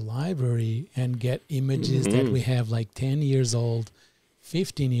our library and get images that we have like 10 years old,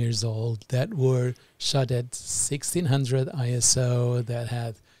 15 years old, that were shot at 1600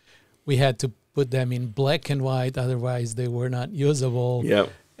 ISO, we had to put them in black and white, otherwise they were not usable.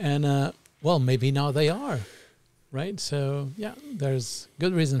 Yep. And maybe now they are, right? So yeah, there's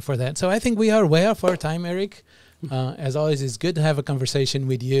good reason for that. So I think we are way off our time, Erik. As always, it's good to have a conversation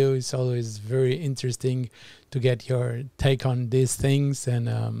with you. It's always very interesting to get your take on these things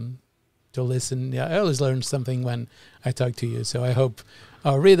and to listen. Yeah, I always learn something when I talk to you. So I hope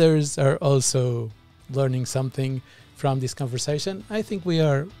our readers are also learning something from this conversation. I think we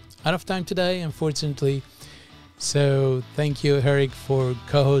are out of time today, unfortunately. So thank you, Erik, for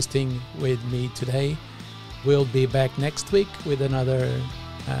co-hosting with me today. We'll be back next week with another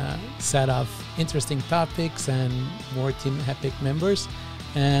set of interesting topics and more Team Epic members.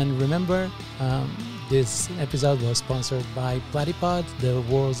 And remember, this episode was sponsored by Platypod, the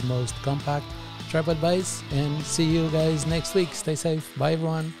world's most compact tripod base. And see you guys next week. Stay safe. Bye,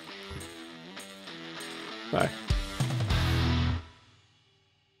 everyone. Bye.